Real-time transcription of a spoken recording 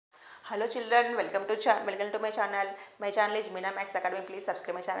Hello children, welcome to my channel. My channel is MEENA Max Academy. Please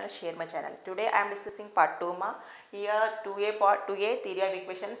subscribe my channel, share my channel. Today I am discussing part 2 ma. Here 2A part 2A theory of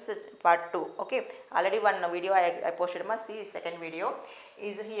equations part 2. Okay. Already one video I posted ma. See second video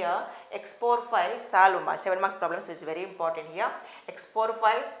is here x power 5 solve ma. 7 marks problems is very important here. X power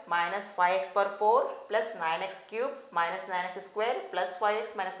 5 minus 5x power 4 plus 9x cube minus 9x square plus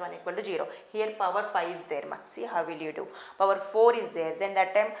 5x minus 1 equal to 0. Here power 5 is there ma. See how will you do. Power 4 is there. Then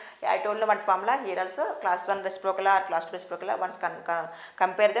that time I told you one formula. Here also class 1 reciprocal or class 2 reciprocal. Once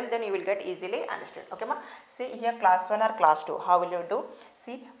compare them, then you will get easily understood. Okay ma. See here class 1 or class 2. How will you do?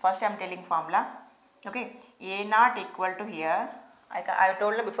 See first I am telling formula. Okay. A naught equal to here. I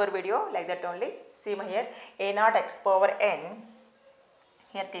told you before video like that only. See ma here a naught x power n.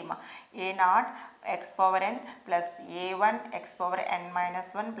 Here tema a naught x power n plus a1 x power n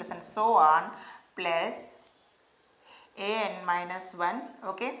minus 1 plus and so on plus an minus 1.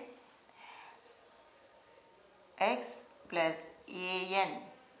 Okay. X plus an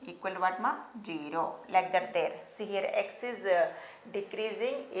equal to what ma? 0. Like that there. See here x is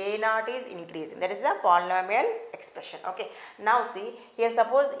decreasing, a naught is increasing. That is a polynomial expression. Okay. Now see here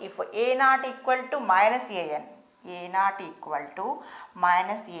suppose if a naught equal to minus an. A naught equal to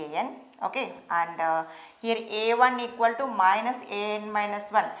minus an. Okay. And here a1 equal to minus an minus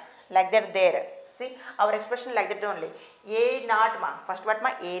 1. Like that there. See our expression like that only. A naught ma. First what ma?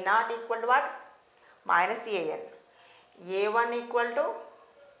 A naught equal to what? Minus an. A1 equal to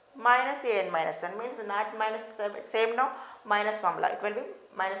minus an minus 1 means not minus same now minus formula. It will be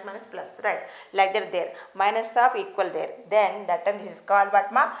minus minus plus, right? Like that there. Minus of equal there. Then that time this is called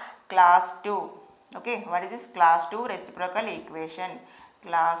what ma? Class 2. Okay. What is this? Class 2 reciprocal equation.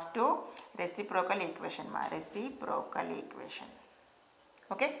 Class 2 reciprocal equation ma. Reciprocal equation.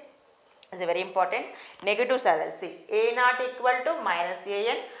 Okay. Is very important. Negatives are there. See a naught equal to minus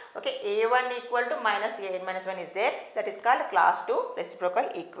an. Okay, a1 equal to minus an minus 1 is there. That is called class 2 reciprocal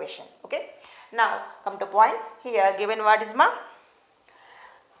equation. Okay. Now come to point. Here given what is ma?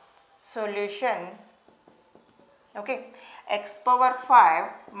 Solution. Okay. X power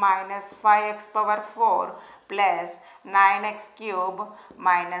 5 minus 5x power 4 plus 9x cube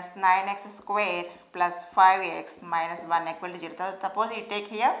minus 9x square plus 5x minus 1 equal to 0. So, suppose you take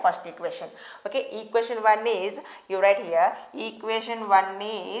here first equation. Okay, equation 1 is, you write here, equation 1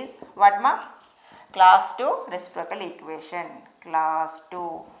 is what ma? Class 2 reciprocal equation. Class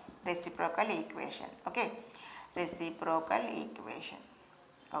 2 reciprocal equation. Okay, reciprocal equation.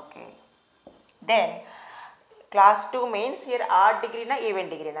 Okay. Then class 2 means here odd degree na even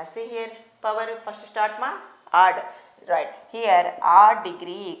degree na. See here power first start ma? Odd. Right. Here odd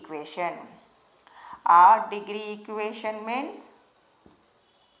degree equation. Odd degree equation means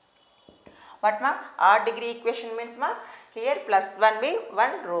what ma? Odd degree equation means ma? Here plus 1 be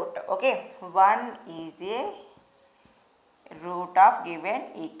 1 root. Okay. 1 is a root of given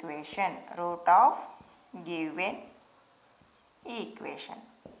equation. Root of given equation.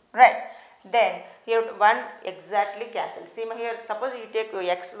 Right. Then here 1 exactly cancel. See here suppose you take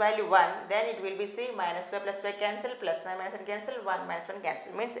x value 1, then it will be see minus 5 plus 5 cancel, plus 9 minus 1 cancel, 1 minus 1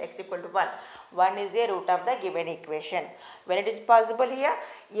 cancel, means x equal to 1. 1 is a root of the given equation. When it is possible here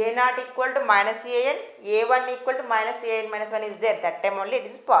a naught equal to minus an, a1 equal to minus an minus 1 is there, that time only it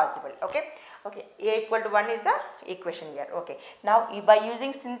is possible. Okay. Okay, a equal to 1 is the equation here. Okay. Now by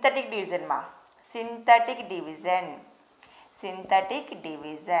using synthetic division ma. Synthetic division. Synthetic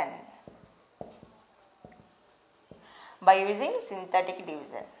division. By using synthetic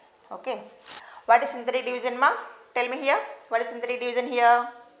division. Okay. What is synthetic division ma? Tell me here. What is synthetic division here?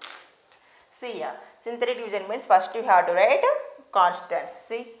 See here. Synthetic division means first you have to write constants.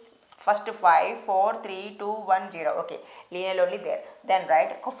 See. First 5, 4, 3, 2, 1, 0. Okay. Linear only there. Then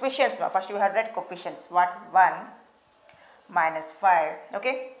write coefficients ma. First you have to write coefficients. What? 1 minus 5.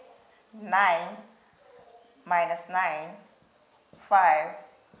 Okay. 9 minus 9. 5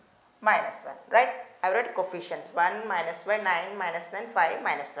 minus 1. Right. I wrote coefficients 1 minus 1, 9 minus 9, 5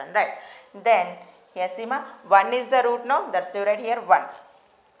 minus 1, right. Then here see ma, 1 is the root now, that's you write here 1.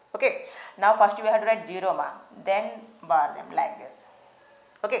 Okay. Now first we have to write 0 ma, then bar them like this.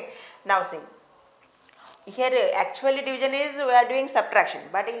 Okay. Now see, here actually division is we are doing subtraction,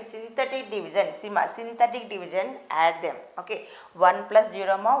 but in synthetic division, see ma, synthetic division add them. Okay. 1 plus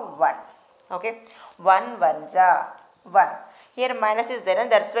 0 ma 1. Okay. 1 1 ja 1. Here minus is there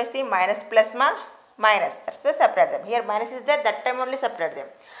and that's why see minus plus ma minus, that's why separate them. Here minus is there, that time only separate them.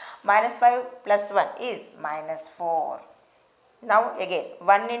 Minus 5 plus 1 is minus 4. Now again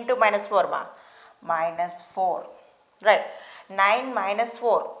 1 into minus 4 ma, minus 4. Right. 9 minus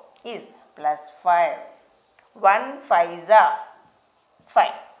 4 is plus 5. 1 5 is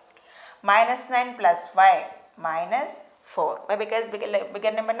 5. minus 9 plus 5 minus 4. Why? Because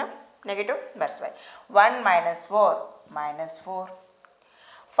bigger number no? Negative, that's why. 1 minus 4 minus 4.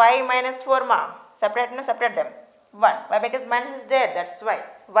 5 minus 4 ma, separate no, separate them. 1. Why? Because minus is there, that's why.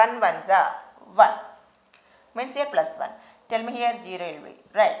 1 ones are 1. Means here plus 1. Tell me here 0 will be,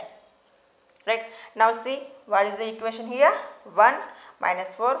 right? Right. Now see, what is the equation here? 1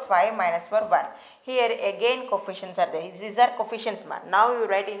 minus 4, 5 minus 4, 1. Here again coefficients are there. These are coefficients ma. Now you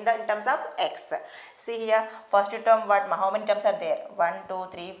write in terms of x. See here, first term what ma? How many terms are there? 1, 2,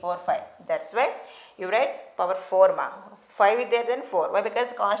 3, 4, 5. That's why you write power 4 ma. 5 is there, then 4. Why?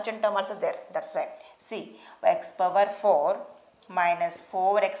 Because constant term also there. That's why. See, x power 4 minus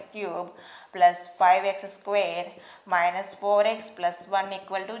 4x cube plus 5x square minus 4x plus 1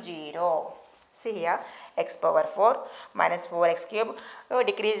 equal to 0. See here, x power 4 minus 4x cube,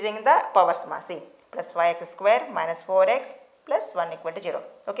 decreasing the powers ma. See, plus 5x square minus 4x plus 1 equal to 0.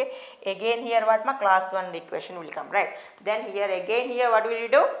 Okay. Again here what ma? Class 1 equation will come, right? Then here again here what will you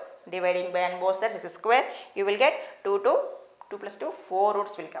do? Dividing by on both sides x square, you will get 2 plus 2, 4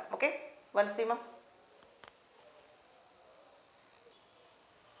 roots will come. Okay. One see ma.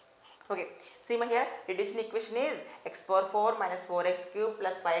 Okay, see here, reduction equation is x power 4 minus 4x cube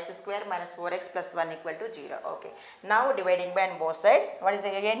plus 5x square minus 4x plus 1 equal to 0. Okay, now dividing by on both sides. What is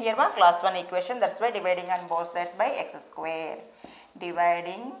again here? Class 1 equation. That's why dividing on both sides by x square.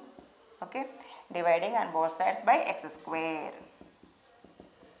 Dividing, okay, dividing on both sides by x square.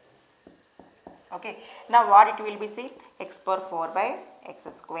 Okay, now what it will be? See, x power 4 by x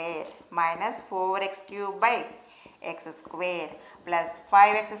square minus 4x cube by x square plus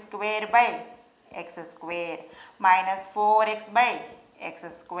 5x square by x square minus 4x by x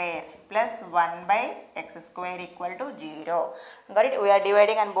square plus 1 by x square equal to 0. Got it? We are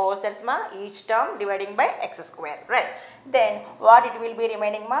dividing on both sides ma, each term dividing by x square, right? Then what it will be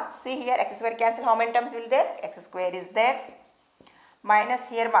remaining ma? See here, x square cancel, how many terms will there? X square is there, minus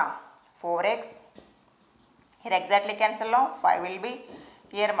here ma 4x, here exactly cancel now, 5 will be,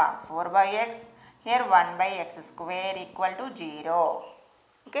 here ma 4 by x, here 1 by x square equal to 0.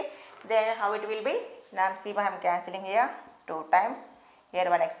 Okay, then how it will be? Now see, I am cancelling here 2 times. Here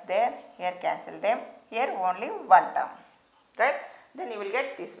 1x there, here cancel them, here only 1 term, right? Then you will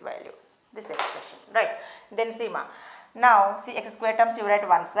get this value, this expression, right? Then see ma, now see x square terms you write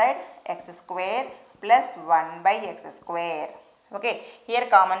one side, x square plus 1 by x square. Okay, here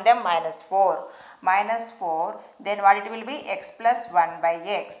common them minus 4, then what it will be? X plus 1 by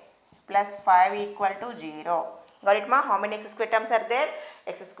x plus 5 equal to 0. Got it ma? How many x square terms are there?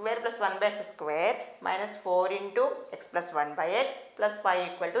 X square plus 1 by x square minus 4 into x plus 1 by x plus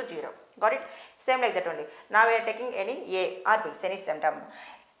 5 equal to 0. Got it? Same like that only. Now we are taking any a or b, any same term.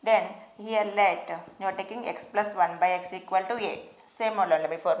 Then here let you are taking x plus 1 by x equal to a. Same model only,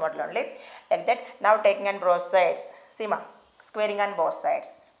 before model only. Like that. Now taking on both sides. See ma, squaring on both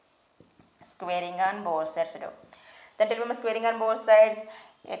sides. Squaring on both sides do. Then tell me squaring on both sides.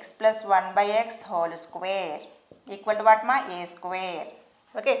 X plus 1 by x whole square equal to what ma? A square.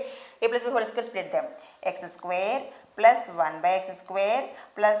 Okay, a plus b whole square, split them. X square plus 1 by x square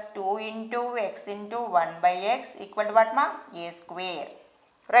plus 2 into x into 1 by x equal to what ma? A square.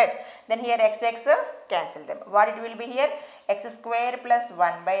 Right, then here x cancel them. What it will be here? X square plus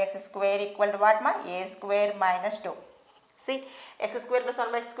 1 by x square equal to what ma? A square minus 2. See, x square plus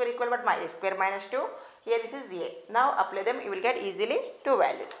 1 by x square equal to what ma? A square minus 2. Here this is a. Now apply them, you will get easily 2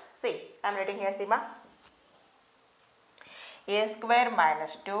 values. See, I am writing here, see ma, a square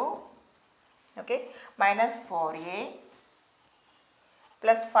minus 2, okay, minus 4a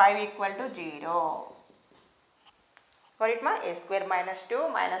plus 5 equal to 0. Got it ma? A square minus 2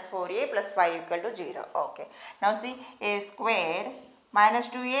 minus 4a plus 5 equal to 0. Okay. Now see, a square minus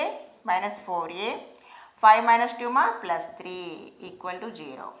 2a minus 4a, 5 minus 2 ma plus 3 equal to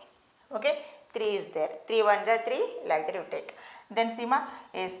 0. Okay. 3 is there. 3 1 is 3, like that you take. Then see ma,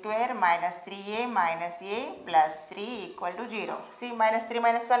 a square minus 3a minus a plus 3 equal to 0. See, minus 3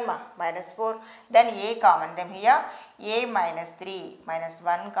 minus 1 ma, minus 4. Then a common them here, a minus 3 minus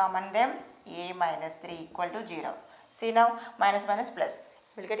 1 common them, a minus 3 equal to 0. See now, minus minus plus,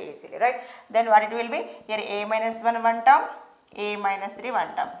 will get easily, right? Then what it will be? Here a minus 1 one term, a minus 3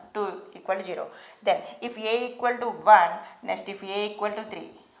 one term, 2 equal to 0. Then if a equal to 1, next if a equal to 3,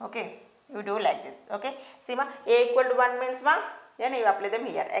 okay, you do like this, okay. See ma, a equal to 1 means ma, then you apply them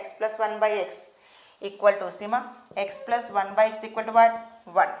here, x plus 1 by x equal to, see ma, x plus 1 by x equal to what?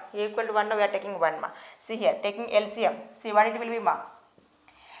 1. A equal to 1, now we are taking 1 ma. See here, taking LCM, see what it will be ma,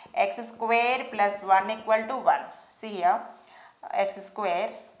 x square plus 1 equal to 1. See here, x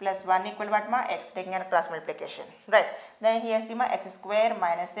square plus 1 equal to what ma? X, taking a cross multiplication, right? Then here see ma, x square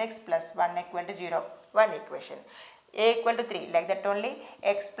minus x plus 1 equal to 0, one equation. A equal to 3, like that only.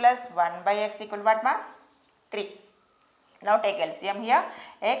 X plus 1 by x equal to what ma? 3. Now take LCM here.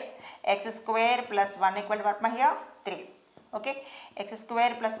 X square plus 1 equal to what ma here? 3. Okay. X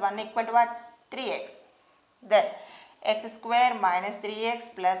square plus 1 equal to what? 3x. Then x square minus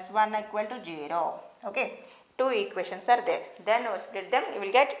 3x plus 1 equal to 0. Okay. Two equations are there. Then we split them. You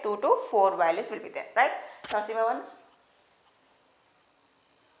will get 2 to 4 values will be there. Right. Now see my ones.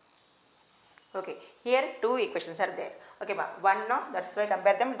 Okay. Here two equations are there. Okay, ma. 1 no, that's why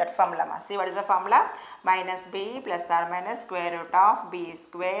compare them with that formula, ma. See what is the formula? Minus b plus or minus square root of b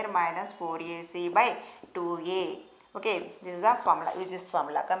square minus 4ac by 2a. Okay, this is the formula. Use this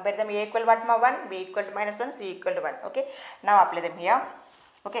formula. Compare them. A equal what ma? 1, b equal to minus 1, c equal to 1. Okay, now apply them here.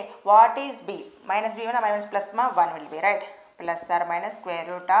 Okay, what is b? Minus b 1 minus plus ma 1 will be, right? Plus or minus square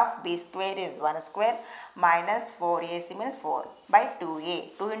root of b square is 1 square minus 4ac minus 4 by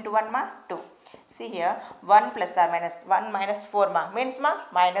 2a. 2 into 1 ma 2. See here, 1 plus or minus 1 minus 4 ma means ma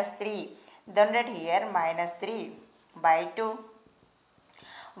minus 3. Then write here minus 3 by 2.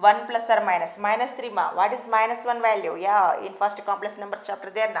 1 plus or minus 3 ma. What is minus 1 value? Yeah, in first complex numbers chapter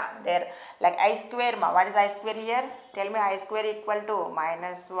there na. There like I square ma. What is I square here? Tell me I square equal to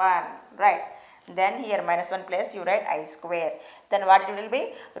minus 1. Right. Then here minus 1 place you write I square. Then what it will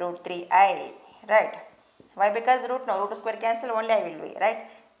be? Root 3i. Right. Why? Because root square cancel, only I will be. Right.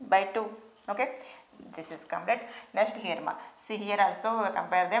 By 2. Okay, this is complete. Next here ma, see here also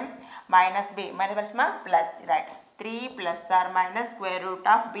compare them. Minus b minus ma plus, right? 3 plus or minus square root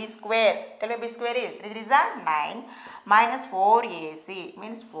of b square. Tell me b square is 3 3 is 9 minus 4ac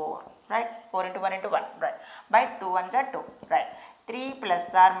means 4, right? 4 into 1 into 1, right? By 2 1s are 2, right? 3 plus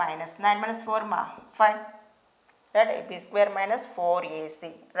or minus 9 minus 4 ma 5, right? b square minus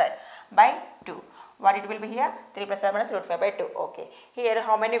 4ac, right? By 2. What it will be here? 3 plus or minus root 5 by 2. Okay. Here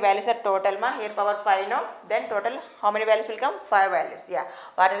how many values are total ma? Here power 5 no. Then total how many values will come? 5 values. Yeah.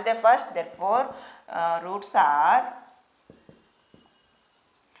 What are they first? Therefore roots are,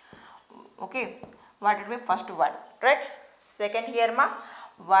 okay. What it will be? First 1. Right. Second here ma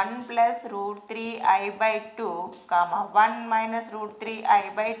 1 plus root 3i by 2 comma 1 minus root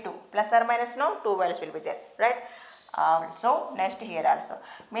 3i by 2. Plus or minus no. 2 values will be there. Right. So next here also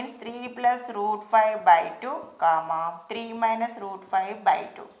means 3 plus root 5 by 2 comma 3 minus root 5 by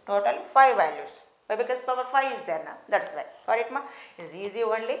 2, total 5 values. Why? Because power 5 is there now, that's why. Got it ma? It's easy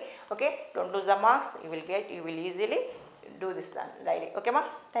only. Okay, don't lose the marks, you will easily do this daily. Okay ma?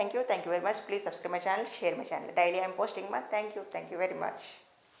 Thank you very much. Please subscribe my channel, share my channel. Daily I am posting ma. Thank you very much.